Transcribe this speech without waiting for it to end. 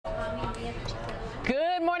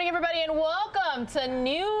everybody, and welcome to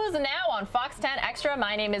News Now on Fox 10 Extra.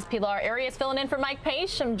 My name is Pilar Arias, filling in for Mike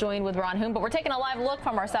Pace. I'm joined with Ron Hoon, but we're taking a live look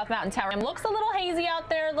from our South Mountain Tower. It looks a little hazy out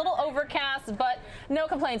there, a little overcast, but no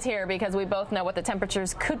complaints here because we both know what the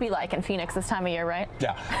temperatures could be like in Phoenix this time of year, right?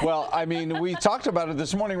 Yeah. Well, I mean, we talked about it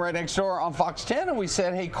this morning right next door on Fox 10, and we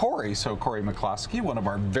said, hey, Corey McCloskey, one of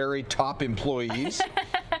our very top employees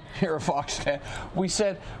here at Fox 10, we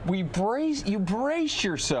said, you brace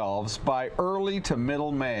yourselves by early to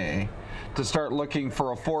middle May to start looking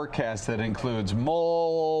for a forecast that includes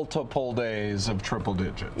multiple days of triple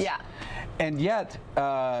digits. Yeah. And yet,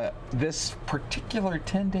 this particular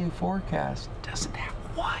 10-day forecast doesn't have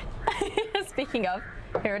one. Speaking of,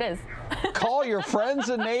 here it is. Call your friends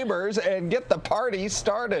and neighbors and get the party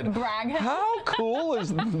started. Brag. How cool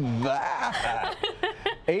is that?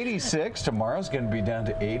 86, tomorrow's going to be down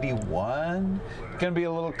to 81. Going to be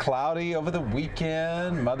a little cloudy over the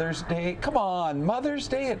weekend. Mother's Day. Come on, Mother's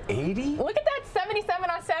Day at 80? Look at that 77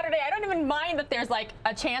 on Saturday. I don't even mind that there's like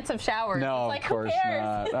a chance of showers. No, it's like, of course who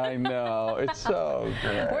cares? not. I know. It's so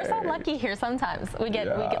great. We're so lucky here sometimes. We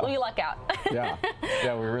luck out. Yeah,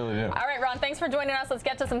 we really do. All right, Ron, thanks for joining us. Let's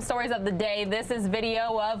get to some stories of the day. This is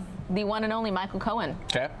video of the one and only Michael Cohen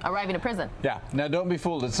arriving to prison. Yeah. Now, don't be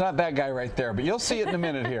fooled. It's not that guy right there, but you'll see it in a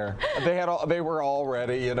minute here. They were all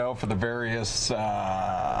ready, you know, for the various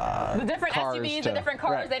the different SUVs, the different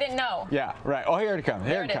cars. Right. They didn't know. Yeah, right. Oh, here it comes.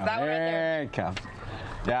 There it is. That one right there. Here it comes.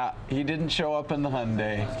 Yeah, he didn't show up in the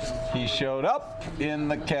Hyundai. He showed up in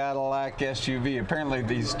the Cadillac SUV. Apparently,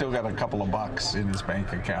 he's still got a couple of bucks in his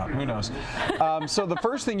bank account. Who knows? So the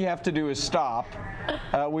first thing you have to do is stop.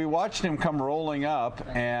 We watched him come rolling up,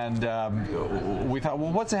 and we thought,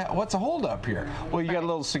 well, what's a holdup here? Well, you got a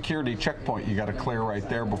little security checkpoint you got to clear right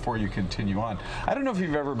there before you continue on. I don't know if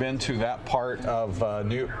you've ever been to that part of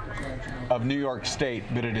New York State,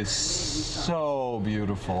 but it is so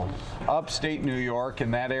beautiful. Upstate New York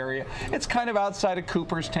in that area. It's kind of outside of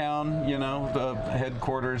Cooperstown, you know, the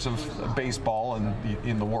headquarters of baseball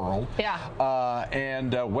in the world. Yeah.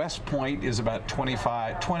 And West Point is about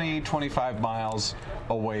 25 miles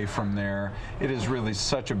away from there. It is really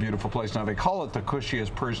such a beautiful place. Now, they call it the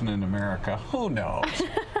cushiest prison in America. Who knows?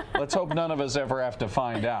 Let's hope none of us ever have to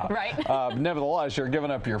find out. Right. Nevertheless, you're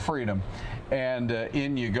giving up your freedom. And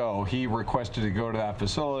in you go. He requested to go to that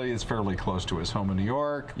facility. It's fairly close to his home in New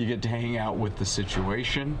York. You get to hang out with the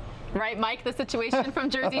situation. Right, Mike, the situation from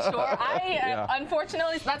Jersey Shore.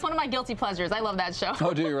 Unfortunately, that's one of my guilty pleasures. I love that show.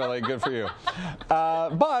 Oh, do you really? Good for you.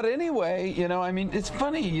 But anyway, you know, I mean, it's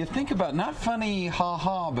funny. You think about, not funny,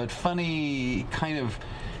 ha-ha, but funny kind of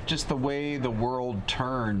just the way the world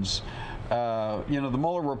turns. You know, the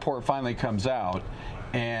Mueller report finally comes out,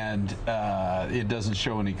 and it doesn't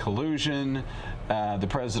show any collusion. The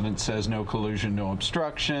president says no collusion, no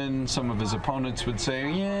obstruction. Some of his opponents would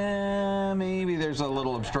say, yeah, maybe there's a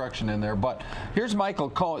little obstruction in there. But here's Michael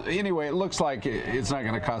Cohen. Anyway, it looks like it's not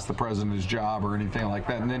going to cost the president his job or anything like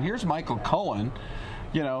that. And then here's Michael Cohen,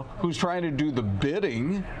 you know, who's trying to do the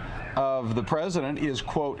bidding of the president, is,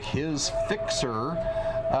 quote, his fixer.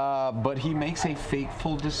 But he makes a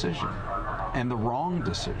fateful decision, and the wrong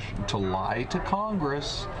decision, to lie to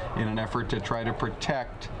Congress in an effort to try to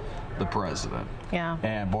protect the president. Yeah.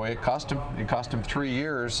 And boy, it cost him 3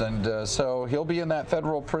 years, and so he'll be in that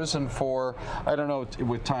federal prison for, I don't know,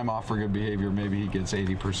 with time off for good behavior, maybe he gets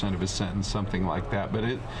 80% of his sentence, something like that. But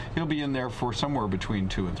he'll be in there for somewhere between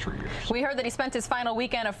 2 and 3 years. We heard that he spent his final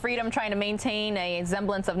weekend of freedom trying to maintain a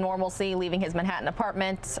semblance of normalcy, leaving his Manhattan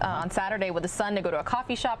apartment on Saturday with his son to go to a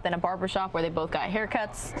coffee shop, then a barber shop where they both got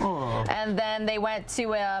haircuts. Oh. And then they went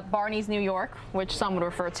to Barney's, New York, which some would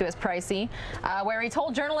refer to as pricey, where he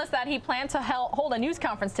told journalists that he planned to hold a news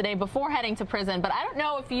conference today before heading to prison. But I don't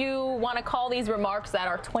know if you want to call these remarks that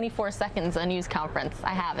are 24 seconds a news conference.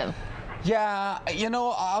 I have him. Yeah, you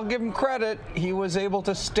know, I'll give him credit. He was able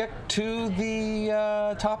to stick to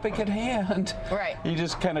the topic at hand. Right. He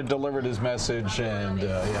just kind of delivered his message, and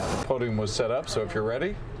the podium was set up. So if you're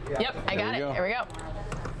ready. Yep, I got it. Here we go.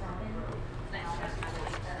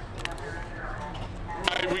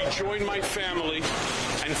 I rejoin my family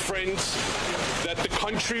and friends that the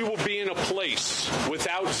country will be in a place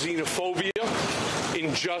without xenophobia,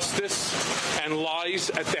 injustice, and lies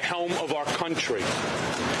at the helm of our country.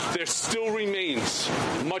 There still remains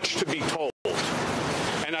much to be told,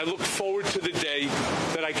 and I look forward to the day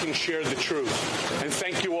that I can share the truth. And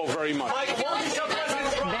thank you all very much.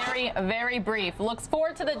 Very, very brief. Looks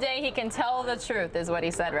forward to the day he can tell the truth, is what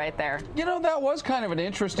he said right there. You know, that was kind of an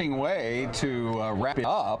interesting way to wrap it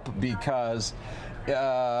up, because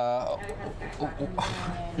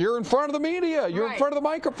you're in front of the media. You're in Right. front of the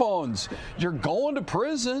microphones. You're going to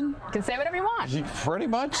prison. You can say whatever you want. You pretty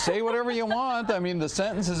much say whatever you want. I mean, the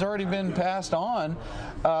sentence has already been passed on.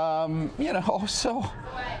 You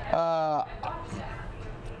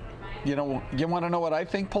want to know what I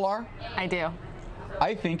think, Pilar? I do.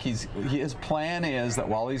 I think his plan is that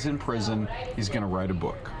while he's in prison, he's going to write a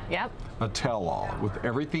book. Yep. A tell-all with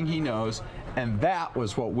everything he knows, and that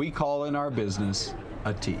was what we call in our business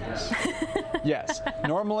a tease. Yes.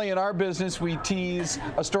 Normally in our business, we tease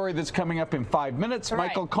a story that's coming up in 5 minutes. Right.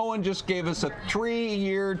 Michael Cohen just gave us a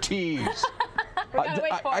 3-year tease. Wait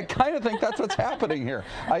for I it. kind of think that's what's happening here.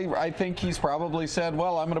 I think he's probably said,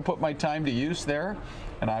 well, I'm going to put my time to use there,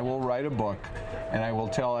 and I will write a book, and I will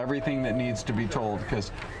tell everything that needs to be told,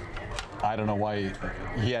 because I don't know why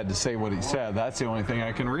he had to say what he said. That's the only thing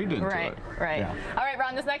I can read into it. Right. Yeah. All right,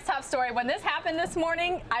 Ron, this next top story. When this happened this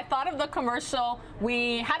morning, I thought of the commercial,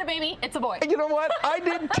 we had a baby, it's a boy. You know what? I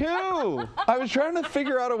did too. I was trying to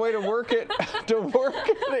figure out a way to work it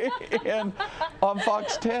in on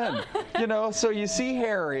Fox 10. So you see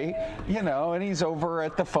Harry, and he's over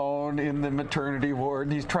at the phone in the maternity ward,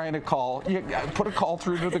 and he's trying to call. You put a call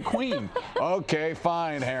through to the Queen. Okay,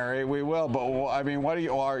 fine, Harry, we will. But I mean,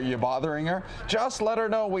 are you bothering her? Just let her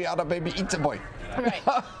know we had a baby, it's a boy. Right.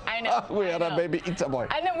 I know. We had a baby, it's a boy.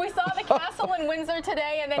 And then we saw the castle in Windsor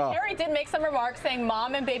today, and then Harry did make some remarks saying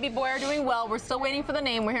mom and baby boy are doing well. We're still waiting for the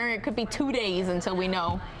name. We're hearing it could be 2 days until we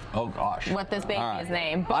know Oh, gosh. what this baby All right. is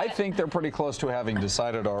named. I But, think they're pretty close to having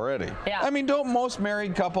decided already. Yeah. I mean, don't most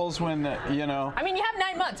married couples when, I mean, you have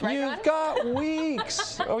 9 months, right, Ron? You've got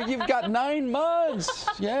weeks. Oh, you've got 9 months.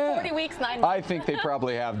 Yeah. 40 weeks, 9 months. I think they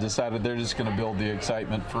probably have decided they're just going to build the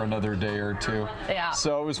excitement for another day or two. Yeah.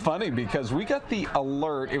 So it was funny because we got the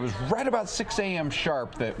alert. It was right about 6 a.m.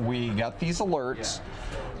 sharp that we got these alerts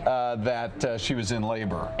that she was in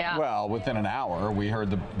labor. Yeah. Well, within an hour, we heard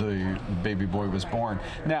the baby boy was born.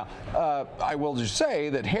 Now, I will just say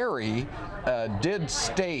that Harry did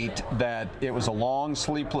state that it was a long,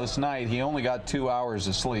 sleepless night. He only got 2 hours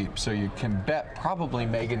of sleep, so you can bet probably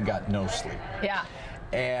Meghan got no sleep. Yeah.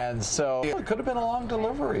 And so it could have been a long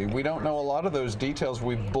delivery. We don't know a lot of those details.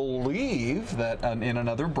 We believe that in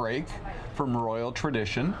another break from royal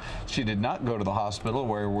tradition, she did not go to the hospital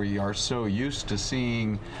where we are so used to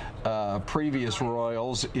seeing previous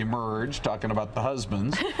royals emerge, talking about the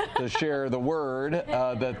husbands, to share the word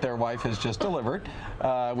that their wife has just delivered,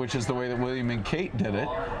 which is the way that William and Kate did it.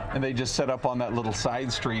 And they just set up on that little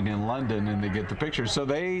side street in London and they get the picture. So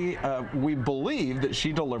we believe that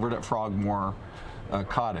she delivered at Frogmore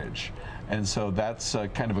Cottage, and so that's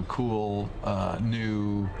kind of a cool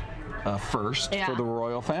new first for the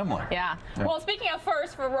royal family. Yeah. Well, speaking of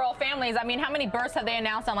first for royal families, I mean, how many births have they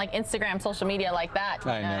announced on like Instagram, social media like that?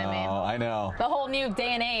 You know what I mean? I know. The whole new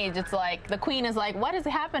day and age, it's like the Queen is like, what is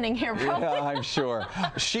happening here, bro? Yeah, I'm sure.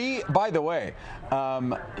 She, by the way,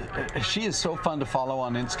 she is so fun to follow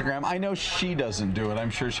on Instagram. I know she doesn't do it. I'm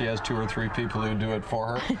sure she has 2 or 3 people who do it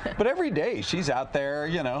for her. But every day she's out there,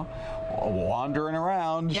 wandering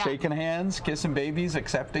around, shaking hands, kissing babies,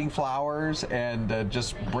 accepting flowers, and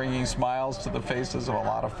just bringing smiles to the faces of a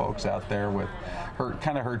lot of folks out there with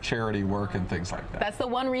her charity work and things like that. That's the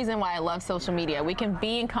one reason why I love social media. We can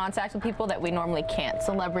be in contact with people that we normally can't.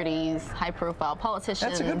 Celebrities, high-profile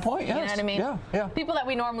politicians. That's a good point, yes. You know what I mean? Yeah. People that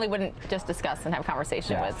we normally wouldn't just discuss and have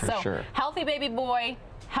conversation with. For sure. Healthy baby boy,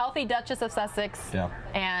 healthy Duchess of Sussex,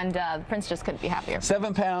 and the prince just couldn't be happier.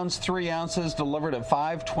 7 pounds, 3 ounces, delivered at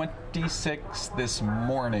 5:26 this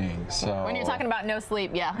morning. So when you're talking about no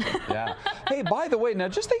sleep, yeah. Hey, by the way, now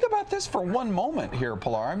just think about this for one moment here,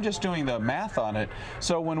 Pilar. I'm just doing the math on it.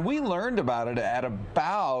 So when we learned about it at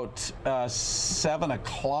about 7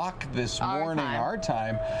 o'clock this morning, our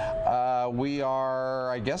time, we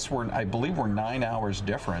are, I believe we're 9 hours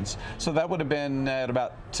difference. So that would have been at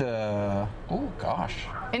about,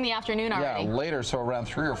 in the afternoon already. Yeah, later, so around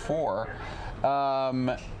 3 or 4.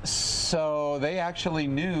 So they actually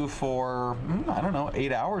knew for,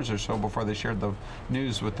 8 hours or so before they shared the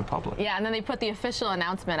news with the public. Yeah, and then they put the official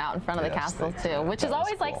announcement out in front of the castle too, which is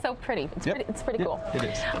always like so pretty. It's pretty cool. It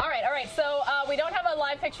is. All right. So we don't have a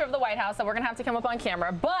live picture of the White House, so we're gonna have to come up on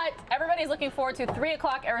camera. But everybody's looking forward to 3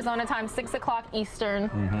 o'clock Arizona time, 6 o'clock Eastern.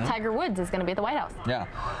 Tiger Woods is gonna be at the White House. Yeah,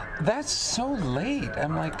 that's so late.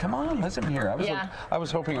 I'm like, come on, listen here. I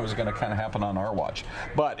was hoping it was gonna kind of happen on our watch,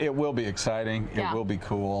 but it will be exciting. It will be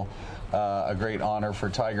cool. A great honor for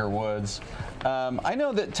Tiger Woods. I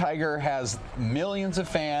know that Tiger has millions of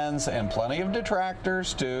fans and plenty of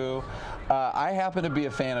detractors too. I happen to be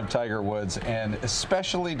a fan of Tiger Woods, and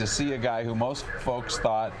especially to see a guy who most folks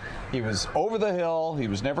thought he was over the hill, he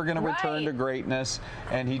was never going to return to greatness,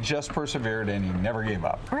 and he just persevered and he never gave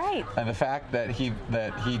up. Right. And the fact that he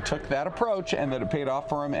took that approach and that it paid off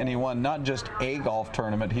for him, and he won not just a golf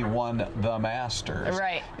tournament, he won the Masters.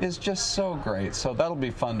 Right. Is just so great. So that'll be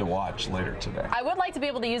fun to watch later today. I would like to be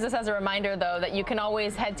able to use this as a reminder, though, that you can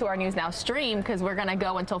always head to our News Now stream, because we're going to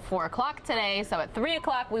go until 4 o'clock today. So at 3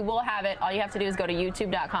 o'clock, we will have it. All you have to do is go to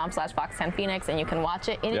youtube.com/Fox10Phoenix, and you can watch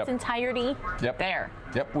it in its entirety there.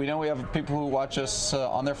 Yep, we know we have people who watch us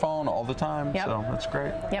on their phone all the time, so that's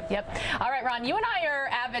great. Yep. All right, Ron, you and I are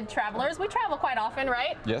avid travelers. We travel quite often,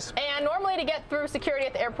 right? Yes. And normally to get through security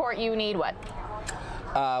at the airport, you need what?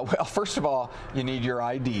 Well, first of all, you need your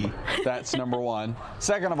ID. That's number one.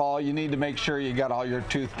 Second of all, you need to make sure you got all your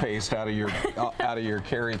toothpaste out of your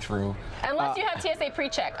carry-through. Unless you have TSA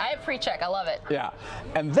pre-check. I have pre-check. I love it. Yeah.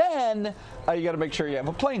 And then you got to make sure you have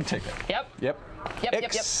a plane ticket. Yep.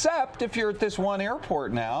 Except if you're at this one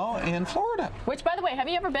airport now in Florida. Which, by the way, have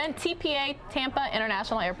you ever been? TPA, Tampa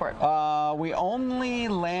International Airport. We only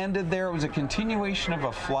landed there. It was a continuation of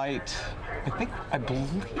a flight. I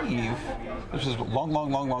believe this was a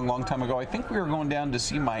long time ago. I think we were going down to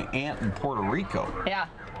see my aunt in Puerto Rico. Yeah.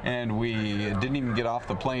 And we didn't even get off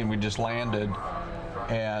the plane. We just landed.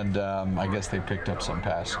 And I guess they picked up some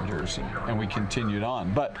passengers, and we continued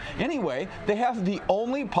on. But anyway, they have the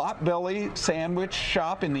only Potbelly sandwich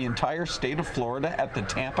shop in the entire state of Florida at the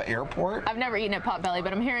Tampa airport. I've never eaten at Potbelly,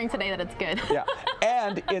 but I'm hearing today that it's good. Yeah,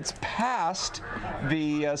 and it's past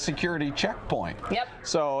the security checkpoint. Yep.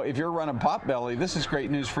 So if you're running Potbelly, this is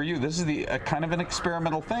great news for you. This is the kind of an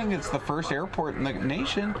experimental thing. It's the first airport in the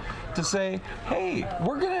nation to say, hey,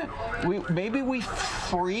 maybe we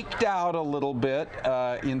freaked out a little bit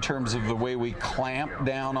in terms of the way we clamp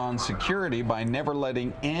down on security by never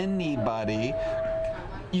letting anybody.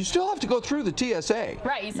 You still have to go through the TSA.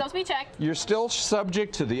 Right, you still have to be checked. You're still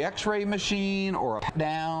subject to the x-ray machine or a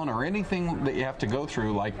pat-down or anything that you have to go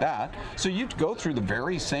through like that. So you go through the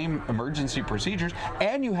very same emergency procedures,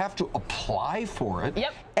 and you have to apply for it.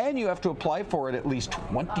 Yep. And you have to apply for it at least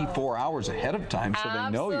 24 hours ahead of time so they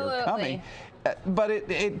know you're coming. But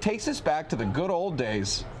it takes us back to the good old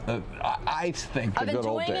days. I think the good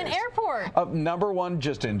old days. Of enjoying an airport. Number one,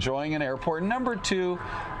 just enjoying an airport. Number two,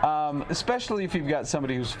 especially if you've got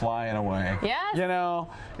somebody who's flying away. Yes. You know,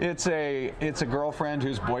 it's a girlfriend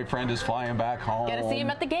whose boyfriend is flying back home. Get to see him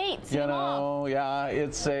at the gates.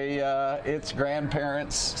 It's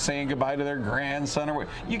grandparents saying goodbye to their grandson.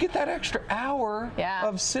 You get that extra hour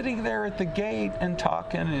of sitting there at the gate and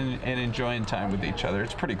talking and enjoying time with each other.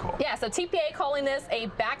 It's pretty cool. Yeah, so TPA calling this a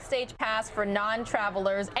backstage pass for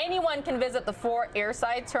non-travelers. Anyone can visit the 4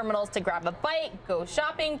 airside terminals to grab a bite, go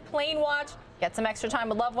shopping, plane watch, get some extra time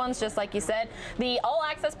with loved ones, just like you said. The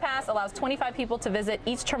all-access pass allows 25 people to visit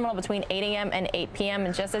each terminal between 8 a.m. and 8 p.m.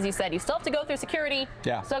 And just as you said, you still have to go through security.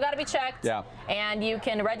 Yeah. Still got to be checked. Yeah. And you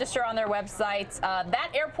can register on their website.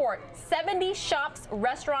 That airport, 70 shops,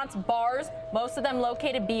 restaurants, bars, most of them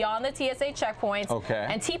located beyond the TSA checkpoints. Okay.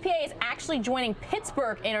 And TPA is actually joining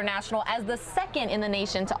Pittsburgh International as the second in the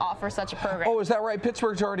nation to offer such a program. Oh, is that right?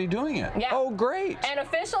 Pittsburgh's already doing it. Yeah. Oh, great. And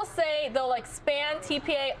officials say they'll expand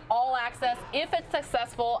TPA all access if it's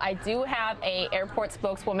successful. I do have a airport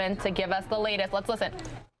spokeswoman to give us the latest. Let's listen.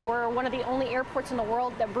 We're one of the only airports in the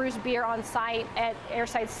world that brews beer on site at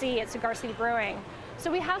Airside C at Cigar City Brewing.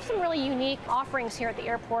 So we have some really unique offerings here at the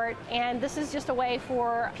airport, and this is just a way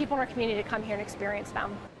for people in our community to come here and experience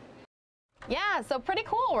them. Yeah, so pretty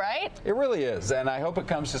cool, right? It really is, and I hope it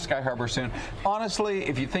comes to Sky Harbor soon. Honestly,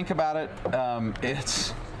 if you think about it,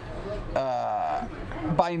 it's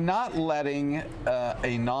by not letting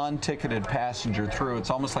a non-ticketed passenger through, it's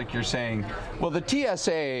almost like you're saying, well, the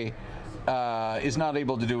TSA is not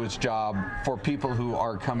able to do its job for people who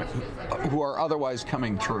are otherwise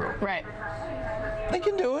coming through. Right. They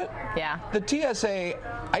can do it. Yeah. The TSA,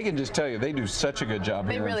 I can just tell you, they do such a good job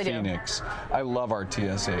here in Phoenix. I love our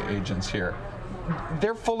TSA agents here.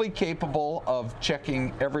 They're fully capable of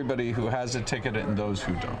checking everybody who has a ticket and those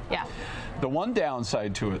who don't. Yeah. The one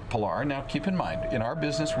downside to it, Pilar, now keep in mind, in our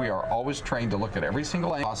business, we are always trained to look at every single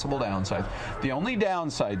possible downside. The only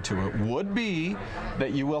downside to it would be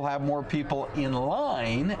that you will have more people in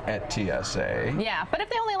line at TSA. Yeah, but if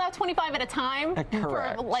they only allow 25 at a time,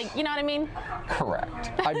 correct. You know what I mean?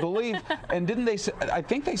 Correct. I believe, and didn't they say, I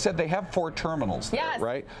think they said they have 4 terminals there, yes.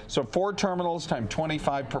 right? So 4 terminals times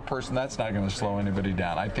 25 per person, that's not going to slow anybody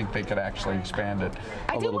down. I think they could actually expand it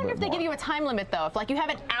a little bit I do wonder if they more. give you a time limit, though. If you have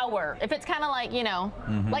an hour, if it's kind of like, you know,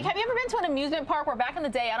 like, have you ever been to an amusement park where back in the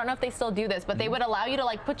day, I don't know if they still do this, but they would allow you to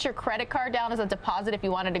like put your credit card down as a deposit if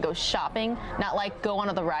you wanted to go shopping, not like go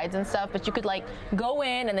on the rides and stuff, but you could like go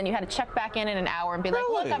in and then you had to check back in an hour and be like,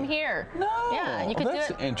 look, I'm here. No. Yeah, you could that's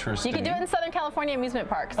do it. interesting. You could do it in Southern California amusement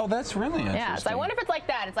parks. Oh, that's really interesting. Yeah, so I wonder if it's like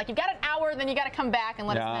that. It's like you got an hour, then you got to come back and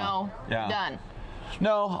let us know. Yeah. Done.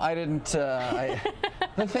 No, I didn't.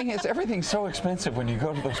 The thing is, everything's so expensive when you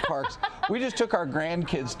go to those parks. We just took our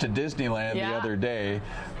grandkids to Disneyland the other day,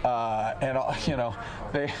 and you know,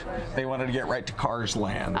 they wanted to get right to Cars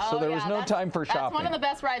Land, so there was no time for shopping. That's one of the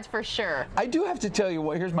best rides for sure. I do have to tell you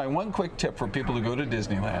what. Here's my one quick tip for people to go to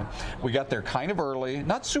Disneyland. We got there kind of early,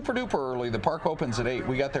 not super duper early. The park opens at 8.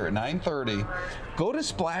 We got there at 9:30. Go to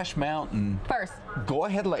Splash Mountain First. Go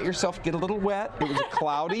ahead, let yourself get a little wet. It was a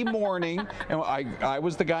cloudy morning, and I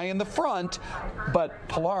was the guy in the front, but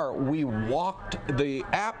Pilar, we walked. The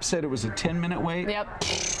app said it was a 10-minute wait. Yep.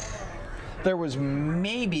 There was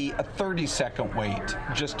maybe a 30-second wait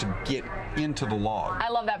just to get into the log. I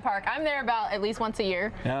love that park. I'm there about at least once a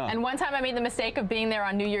year. Yeah. And one time I made the mistake of being there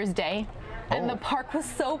on New Year's Day. And the park was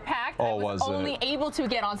so packed, I was only able to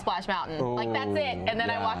get on Splash Mountain. Like, that's it. And then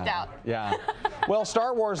I walked out. Yeah. Well,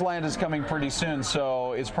 Star Wars Land is coming pretty soon,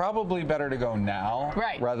 so it's probably better to go now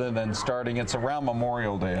rather than starting. It's around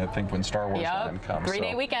Memorial Day, I think, when Star Wars Land comes.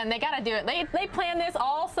 3-day weekend. They got to do it. They plan this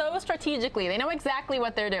all so strategically. They know exactly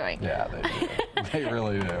what they're doing. Yeah, they do. They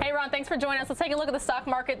really do. Hey, Ron, thanks for joining us. Let's take a look at the stock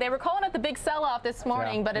market. They were calling it the big sell-off this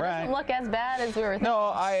morning, but it doesn't look as bad as we were thinking.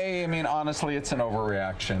 No, I mean, honestly, it's an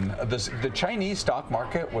overreaction. The Chinese stock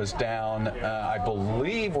market was down, I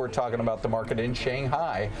believe we're talking about the market in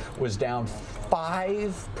Shanghai, was down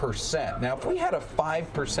 5%. Now, if we had a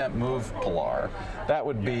 5% move, Pilar, that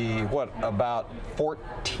would be, what, about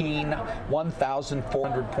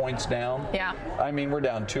 1,400 points down? Yeah. I mean, we're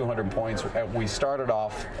down 200 points. We started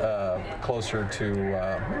off closer to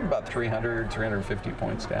about 300, 350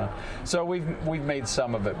 points down. So we've made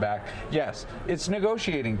some of it back. Yes, it's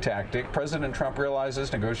negotiating tactic. President Trump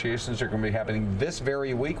realizes negotiations are going to be happening this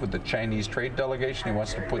very week with the Chinese trade delegation. He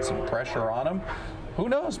wants to put some pressure on them. Who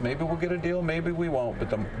knows? Maybe we'll get a deal. Maybe we won't. But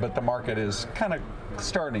the market is kind of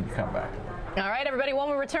starting to come back. All right, everybody. When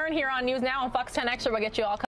we return here on News Now on Fox 10 Extra, we'll get you all